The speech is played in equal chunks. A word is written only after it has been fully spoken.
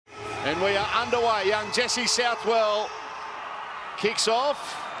And we are underway. Young Jessie Southwell kicks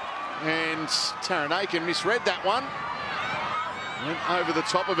off. And Taryn Aiken misread that one. Went over the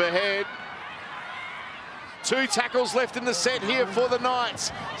top of her head. 2 tackles left in the set here for the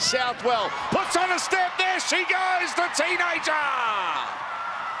Knights. Southwell puts on a step. There she goes, the teenager.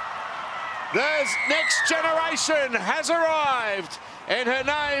 The next generation has arrived, and her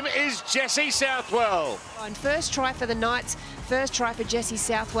name is Jessie Southwell. And first try for the Knights, first try for Jessie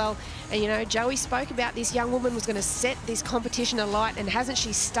Southwell. And, you know, Joey spoke about this young woman was going to set this competition alight, and hasn't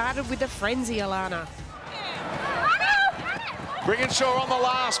she started with a frenzy, Alana? Brigginshaw on the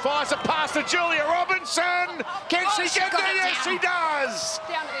last, fires a pass to Julia Robinson. Can she get there? Yes, she does.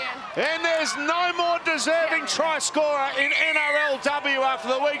 Down to the end. And there's no more deserving try scorer in NRLW after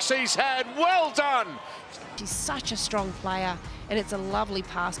the week she's had. Well done. She's such a strong player, and it's a lovely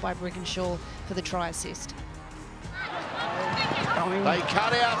pass by Brigginshaw for the try assist. They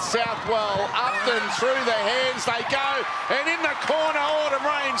cut out Southwell, up and through the hands they go, and in the corner, Autumn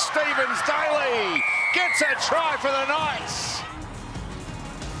Rain Stevens-Daly gets a try for the Knights.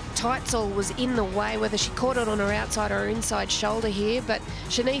 Teitzel was in the way, whether she caught it on her outside or her inside shoulder here, but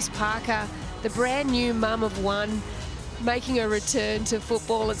Shanice Parker, the brand new mum of one, making a return to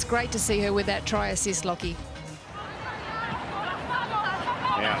football. It's great to see her with that try assist, Lockie.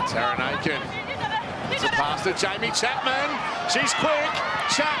 Now Taryn Aiken. It's a pass to Jamie Chapman. She's quick.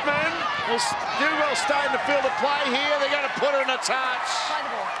 Chapman will do well stay in the field of play here. They're going to put her in a touch.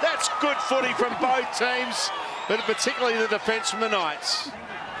 That's good footy from both teams, but particularly the defence from the Knights.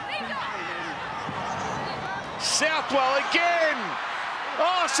 Southwell again.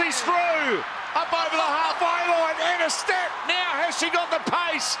 Oh, she's through. Up over the halfway line and a step. Now has she got the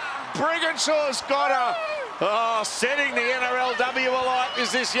pace? Brigginshaw's got her. Oh, setting the NRLW alight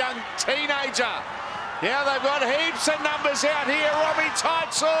is this young teenager. Now they've got heaps of numbers out here. Robbie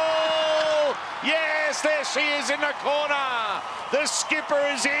Teitzel. Yes, there she is in the corner. The skipper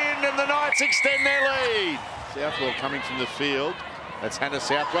is in and the Knights extend their lead. Southwell coming from the field. That's Hannah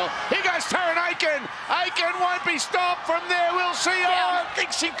Southwell. Here goes Taryn Aiken. Aiken won't be stopped from there, will she? Oh, I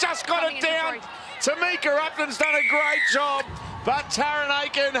think she just got it down. Tamika Upton's done a great job, but Taryn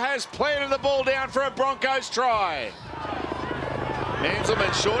Aiken has planted the ball down for a Broncos try.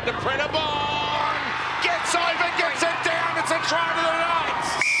 Hanselman short to Prenabon. Gets over, gets it down. It's a try to the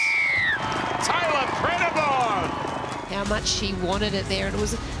Knights. Taylor Prenabon. How much she wanted it there. And it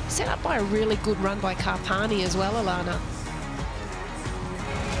was set up by a really good run by Karpani as well, Alana.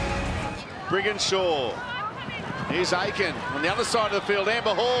 Brigginshaw. Here's Aiken on the other side of the field.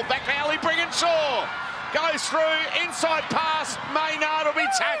 Amber Hall, back to alley. Brigginshaw goes through, inside pass. Maynard will be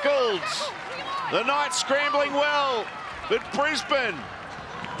tackled. The Knights scrambling well, but Brisbane,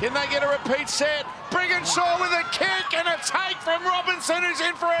 can they get a repeat set? Brigginshaw with a kick and a take from Robinson, who's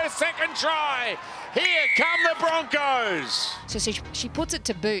in for her second try. Here come the Broncos. So she puts it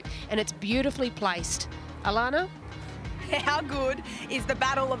to boot, and it's beautifully placed. Alana? How good is the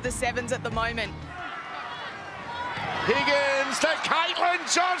battle of the sevens at the moment? Higgins to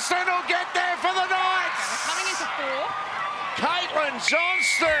Caitlin Johnston will get there for the Knights. Coming into 4. Caitlin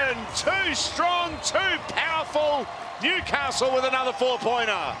Johnston, too strong, too powerful. Newcastle with another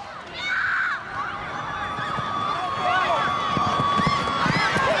 4-pointer.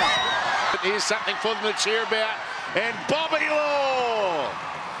 Here's something for them to cheer about. And Bobby Law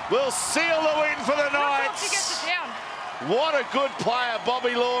will seal the win for the Knights. She gets it down. What a good player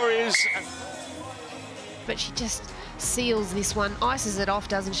Bobby Law is. But she just seals this one, ices it off,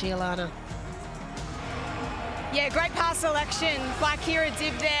 doesn't she, Alana? Yeah, great pass selection by Kira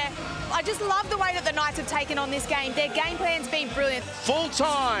Dibb there. I just love the way that the Knights have taken on this game. Their game plan's been brilliant. Full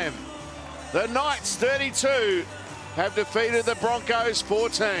time. The Knights 32 have defeated the Broncos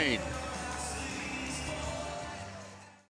 14.